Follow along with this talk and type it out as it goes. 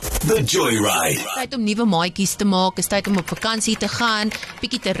The Joyride. Tyd om nuwe maatjies te maak, is tyd om op vakansie te gaan,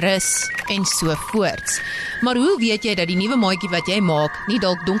 bietjie te rus en so voorts. Maar hoe weet jy dat die nuwe maatjie wat jy maak nie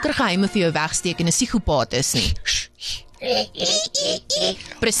dalk donker geheime vir jou wegsteek en 'n psigopaat is nie?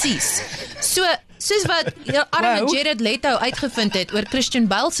 Presies. Soos wat arme Jared Leto uitgevind het oor Christian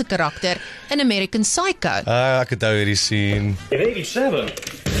Bale se karakter in American Psycho. Ek het nou hierdie sien. In 87,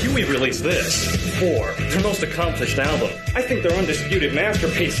 Huey released this, 4, their most accomplished album. I think their undisputed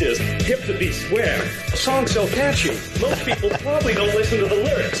masterpiece is Hip to Be Square. A song so catchy, most people probably don't listen to the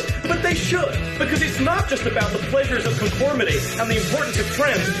lyrics, but they should, because it's not just about the pleasures of conformity and the importance of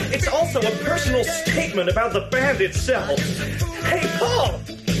trends, it's also a personal statement about the band itself. Hey, Paul!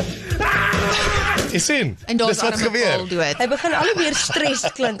 Is in. En daar is wat arme gebeur. Paul dood. Hy begin al hoe meer stres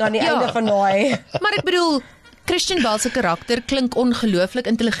klink aan die einde van daai. Maar ek bedoel, Christian Bale se karakter klink ongelooflik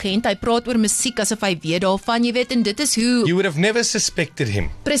intelligent. Hy praat oor musiek asof hy weet daarvan, jy weet, en dit is hoe You would have never suspected him.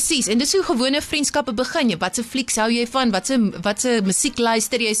 Presies, en dis hoe gewone vriendskappe begin. Wat se flieks hou jy van? Wat se musiek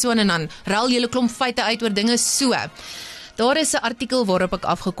luister jy so en dan ruil jy 'n klomp feite uit oor dinge so. Daar is 'n artikel waarop ek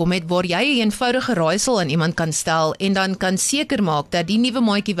afgekom het waar jy 'n eenvoudige raaisel aan iemand kan stel en dan kan seker maak dat die nuwe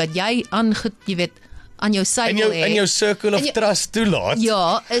maatjie wat jy aan jou sy wil hê In jou circle of trust toelaat.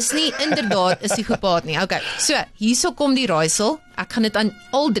 Ja, is nie inderdaad 'n psigopaat nie. Okay, so hierso kom die raaisel. Ek gaan dit aan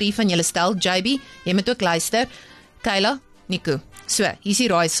al 3 van julle stel. JB, jy moet ook luister. Kayla, Nico. So, hier's die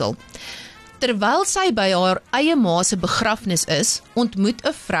raaisel. Terwyl sy by haar eie ma se begrafnis is, ontmoet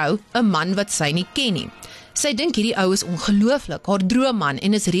 'n vrou 'n man wat sy nie ken nie. Sy dink hierdie ou is ongelooflik, haar droomman,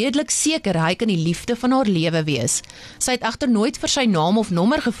 en is redelik seker hy kan die liefde van haar lewe wees. Sy het egter nooit vir sy naam of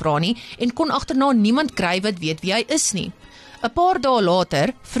nommer gevra nie en kon agterna niemand kry wat weet wie hy is nie. 'n Paar dae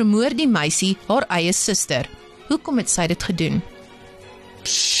later vermoor die meisie haar eie suster. Hoekom het sy dit gedoen?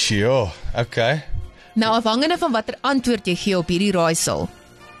 Sure, okay. Nou, afhangende van watter antwoord jy gee op hierdie raaisel,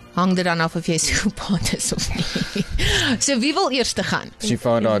 hang dit dan af of jy psigopaat is of nie. So wie wil eers te gaan? She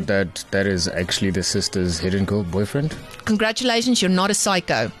found out that is actually the sister's hidden boyfriend. Congratulations, you're not a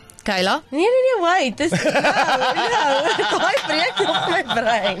psycho. Kayla? Nee, wait, dis daai breek op my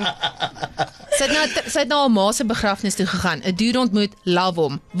brein. Sy het na haar ma se begrafnis toe gegaan. 'n Dude ontmoet, love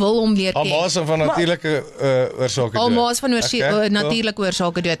hom, wil hom leer ken. Haar ma se van natuurlike oorsake dood. Haar ma is van natuurlike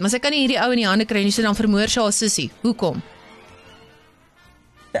oorsake dood, maar sy kan nie hierdie ou in die hande kry nie, so dan vermoor sy haar sussie. Hoekom?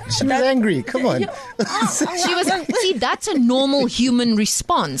 She was angry, come on. See, that's a normal human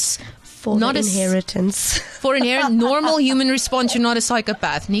response. For not inheritance. For normal human response, you're not a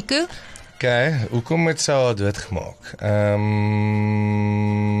psychopath. Nico? Okay, hoekom het sy haar doodgemaak?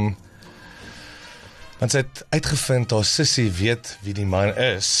 Want sy het uitgevind haar sussie weet wie die man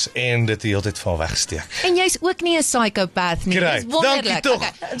is en dit die hele tyd van wegsteek. En jy's ook nie 'n psychopath nie. Great, Dis wonderlik. dankie toch.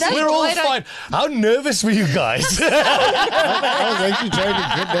 Okay. We're all fine. How nervous were you guys? I was actually trying to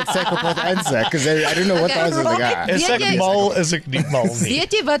get that psychopath answer, because I don't know what the answer was like. Is ek mal, is ek nie mal nie.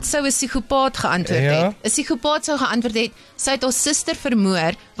 Weet jy wat sou 'n psigopaat geantwoord Ja? het? 'n Psigopaat sou geantwoord het, sy het haar suster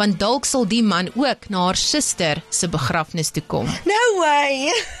vermoor, want dalk sal die man ook na haar suster se begrafnis toe kom. No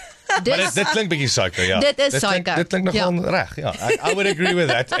way. Maar dit klink bietjie psycho, ja. Dit is psycho. Dit klink nogal reg, ja. I would agree with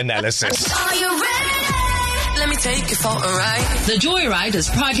that analysis. Are you ready? Let me take you for a ride. The Joyride is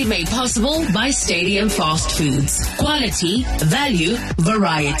proudly made possible by Stadium Fast Foods. Quality, value,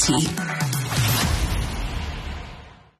 variety.